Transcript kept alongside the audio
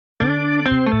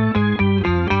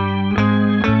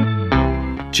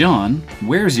John,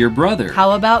 where's your brother?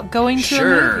 How about going to a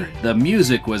Sure, movie? the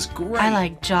music was great. I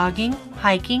like jogging,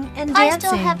 hiking, and I dancing.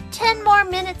 still have 10 more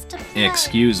minutes to play.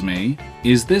 Excuse me,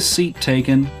 is this seat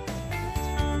taken?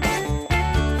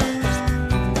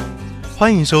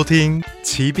 欢迎收听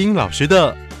齐斌老师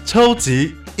的超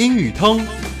级英语通。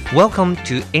Welcome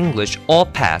to English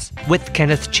All Pass with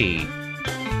Kenneth Chi.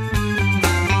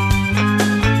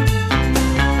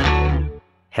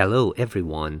 Hello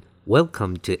everyone,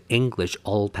 welcome to English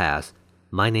All Pass.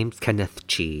 My name's Kenneth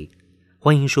Chi.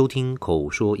 欢迎收听口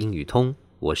说英语通，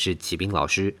我是齐斌老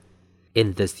师。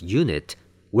In this unit,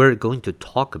 we're going to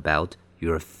talk about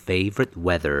your favorite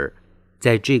weather.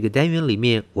 在这个单元里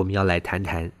面，我们要来谈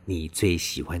谈你最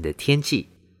喜欢的天气。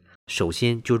首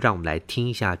先，就让我们来听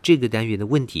一下这个单元的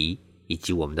问题以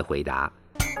及我们的回答。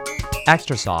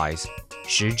Exercise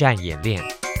实战演练。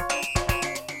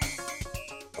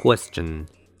Question: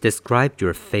 Describe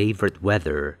your favorite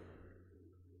weather.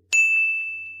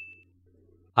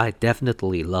 I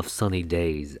definitely love sunny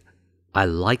days. I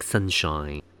like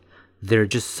sunshine. There are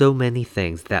just so many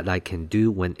things that I can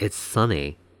do when it's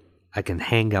sunny. I can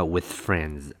hang out with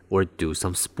friends or do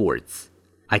some sports.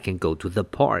 I can go to the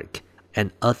park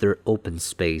and other open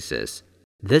spaces.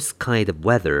 This kind of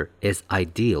weather is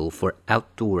ideal for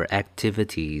outdoor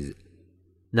activities.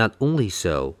 Not only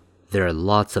so, there are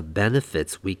lots of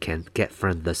benefits we can get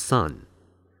from the sun.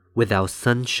 Without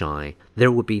sunshine, there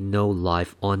would be no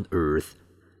life on Earth.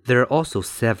 There are also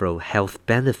several health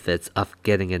benefits of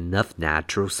getting enough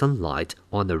natural sunlight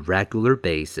on a regular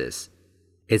basis.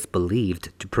 It's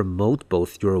believed to promote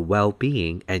both your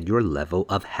well-being and your level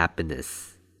of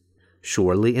happiness.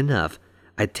 Surely enough,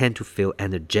 I tend to feel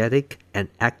energetic and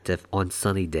active on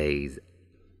sunny days.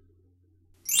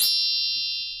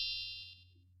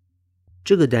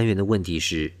 这个单元的问题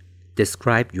是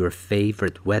Describe your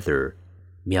favorite weather.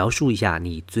 描述一下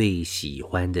你最喜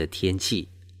欢的天气。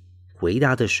回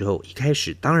答的时候，一开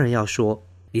始当然要说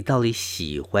你到底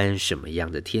喜欢什么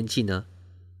样的天气呢？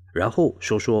然后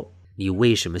说说你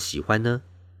为什么喜欢呢？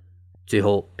最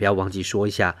后不要忘记说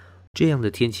一下这样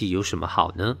的天气有什么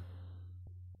好呢？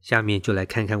下面就来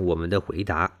看看我们的回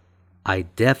答。I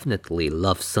definitely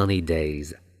love sunny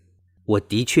days. 我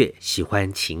的确喜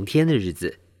欢晴天的日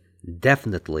子。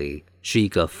Definitely 是一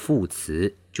个副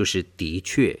词，就是的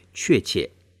确、确切。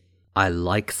I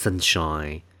like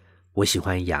sunshine. 我喜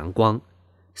欢阳光。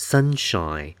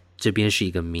Sunshine 这边是一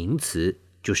个名词，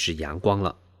就是阳光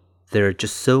了。There are just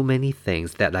so many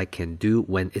things that I can do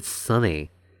when it's sunny.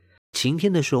 晴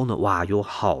天的时候呢，哇，有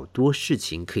好多事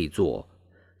情可以做。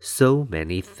So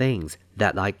many things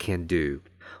that I can do.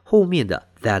 后面的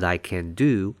that I can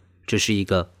do 这是一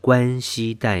个关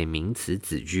系代名词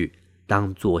子句，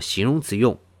当做形容词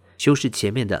用，修饰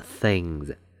前面的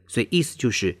things， 所以意思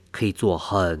就是可以做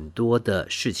很多的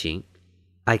事情。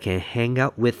I can hang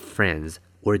out with friends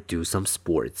or do some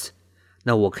sports.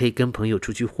 那我可以跟朋友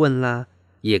出去混啦，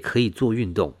也可以做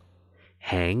运动。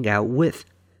Hang out with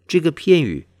这个片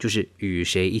语就是与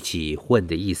谁一起混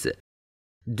的意思。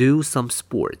Do some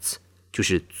sports 就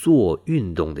是做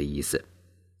运动的意思。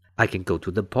I can go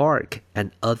to the park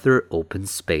and other open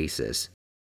spaces.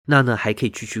 那呢还可以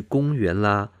去公园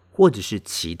啦，或者是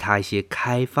其他一些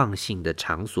开放性的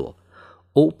场所。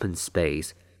Open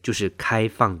space 就是开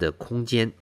放的空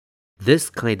间。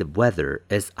This kind of weather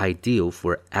is ideal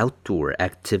for outdoor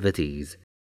activities.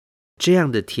 这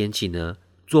样的天气呢，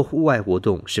做户外活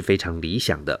动是非常理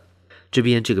想的。这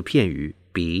边这个片语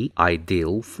be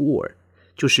ideal for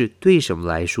就是对什么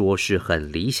来说是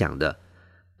很理想的。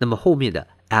那么后面的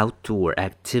outdoor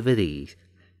activities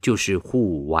就是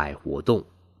户外活动。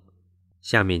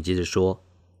下面接着说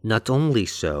Not only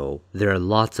so, there are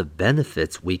lots of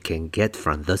benefits we can get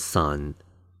from the sun.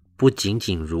 不仅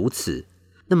仅如此，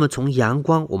那么从阳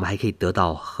光我们还可以得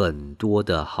到很多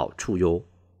的好处哟。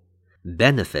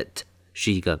Benefit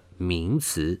是一个名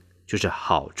词，就是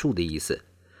好处的意思。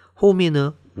后面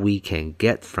呢 we can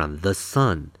get from the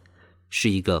sun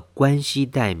是一个关系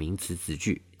代名词子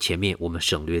句，前面我们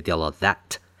省略掉了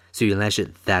that， 所以原来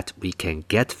是 that we can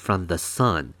get from the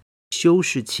sun， 修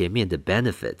饰前面的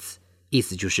benefits， 意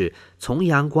思就是从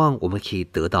阳光我们可以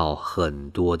得到很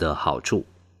多的好处。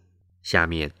下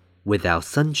面 Without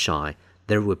sunshine,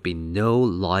 there would be no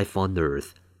life on Earth.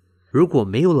 如果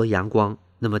没有了阳光，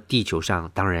那么地球上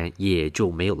当然也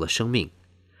就没有了生命。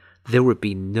There would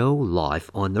be no life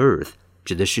on Earth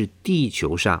指的是地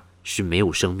球上是没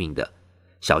有生命的。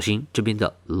小心这边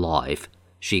的 life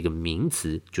是一个名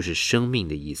词，就是生命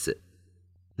的意思。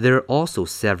There are also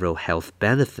several health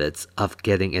benefits of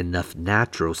getting enough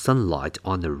natural sunlight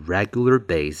on a regular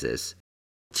basis.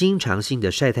 经常性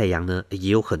的晒太阳呢，也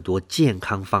有很多健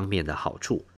康方面的好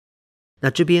处。那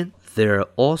这边 there are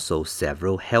also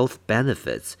several health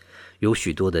benefits， 有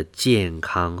许多的健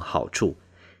康好处。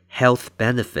health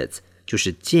benefits 就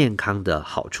是健康的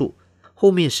好处，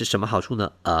后面是什么好处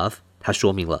呢？ of 它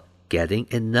说明了 getting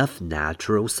enough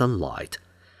natural sunlight，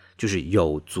 就是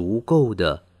有足够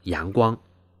的阳光。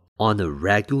on a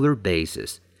regular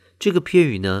basis， 这个片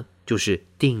语呢就是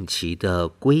定期的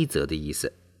规则的意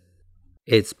思。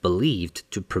It's believed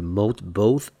to promote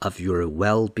both of your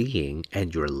well-being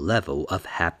and your level of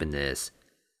happiness。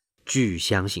 据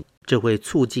相信这会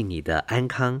促进你的安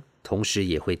康，同时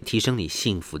也会提升你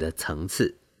幸福的层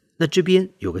次。那这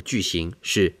边有个句型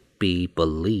是 be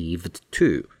believed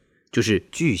to， 就是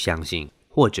据相信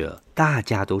或者大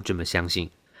家都这么相信，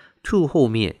 to 后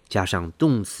面加上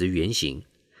动词原形，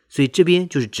所以这边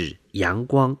就是指阳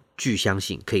光据相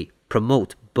信可以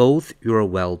promote both your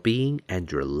well-being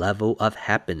and your level of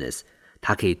happiness，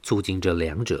 它可以促进这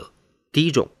两者。第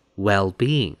一种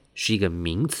well-being 是一个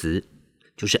名词，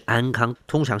就是安康，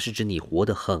通常是指你活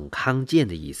得很康健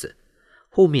的意思。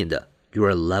后面的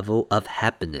your level of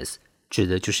happiness 指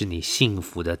的就是你幸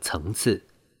福的层次。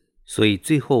所以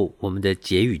最后我们的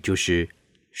结语就是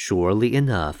Surely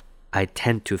enough, I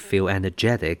tend to feel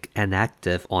energetic and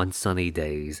active on sunny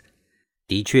days。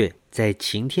 的确，在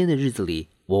晴天的日子里，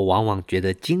我往往觉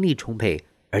得精力充沛，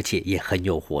而且也很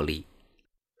有活力。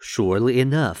 Surely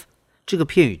enough 这个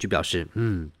片语就表示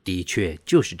的确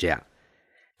就是这样。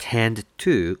 Tend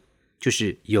to 就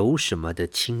是有什么的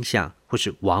倾向，或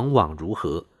是往往如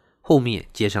何，后面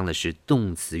接上的是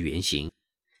动词原形。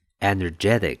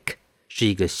 Energetic 是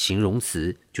一个形容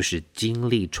词，就是精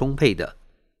力充沛的。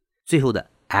最后的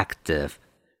active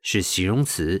是形容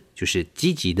词，就是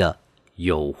积极的，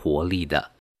有活力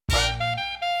的。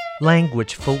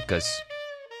 Language focus，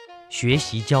 学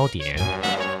习焦点。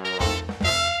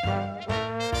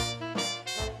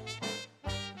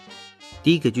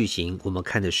第一个句型我们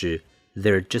看的是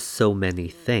There are just so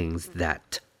many things that，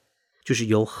 就是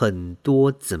有很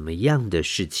多怎么样的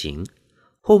事情。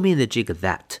后面的这个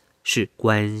that 是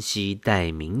关系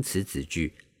代名词子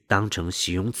句，当成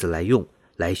形容词来用，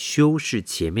来修饰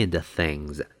前面的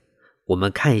things。 我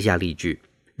们看一下例句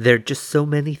There are just so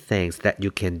many things that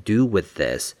you can do with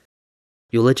this。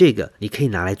 有了这个，你可以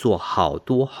拿来做好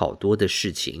多好多的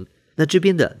事情。那这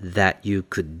边的 that you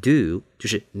could do 就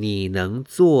是你能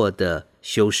做的，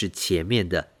修饰前面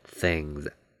的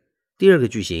things。 第二个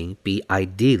句型 be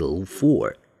ideal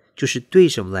for 就是对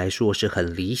什么来说是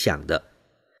很理想的。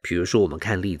比如说我们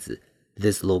看例子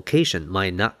This location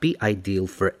might not be ideal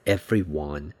for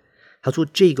everyone。 他说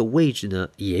这个位置呢，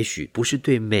也许不是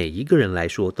对每一个人来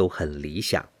说都很理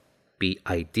想。 be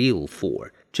ideal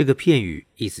for 这个片语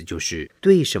意思就是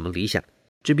对什么理想，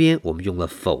这边我们用了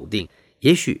否定，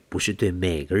也许不是对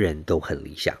每个人都很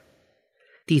理想。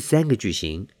第三个句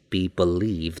型 be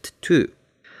believed to，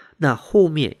 那后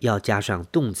面要加上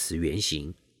动词原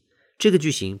形。这个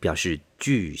句型表示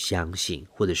据相信，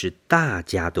或者是大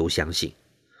家都相信。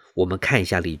我们看一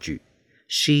下例句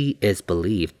She is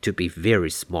believed to be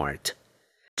very smart。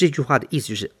 这句话的意思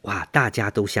就是哇，大家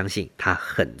都相信她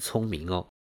很聪明哦。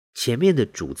前面的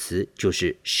主词就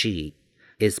是 She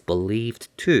is believed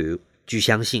to， 据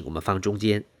相信我们放中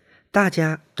间，大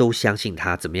家都相信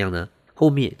她怎么样呢？后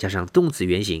面加上动词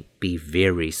原形 be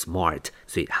very smart，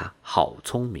 所以她好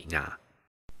聪明啊。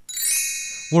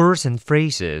 Words and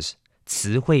phrases，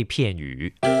 词汇片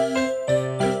语。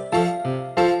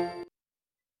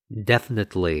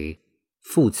 Definitely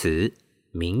副词，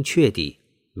明确地，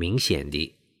明显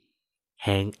地。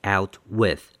Hang out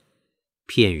with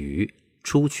片语，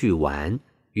出去玩，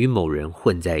与某人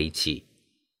混在一起。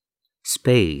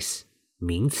Space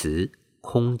名词，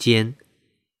空间。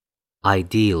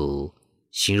Ideal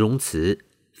形容词，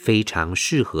非常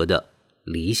适合的，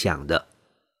理想的。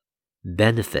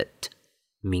Benefit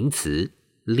名词，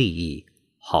利益，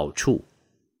好处。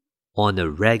On a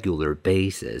regular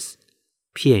basis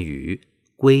片语，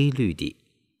规律地，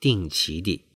定期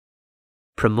地。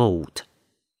Promote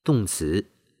动词，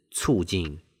促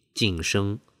进，晋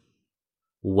升。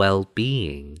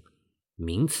Well-being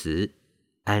名词，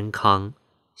安康，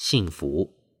幸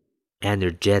福。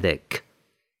Energetic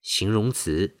形容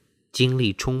词，精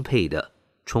力充沛的，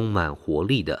充满活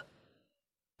力的。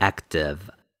Active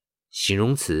形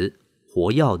容词，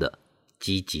活跃的，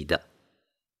积极的。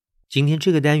今天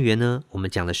这个单元呢，我们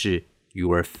讲的是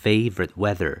Your favorite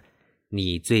weather，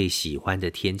 你最喜欢的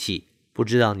天气。不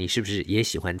知道你是不是也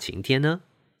喜欢晴天呢？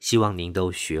希望您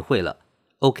都学会了。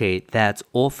Okay, that's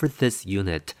all for this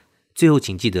unit. 最后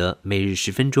请记得每日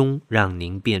10分钟，让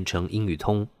您变成英语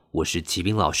通。我是齐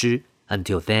斌老师。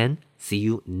Until then, see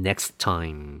you next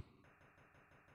time.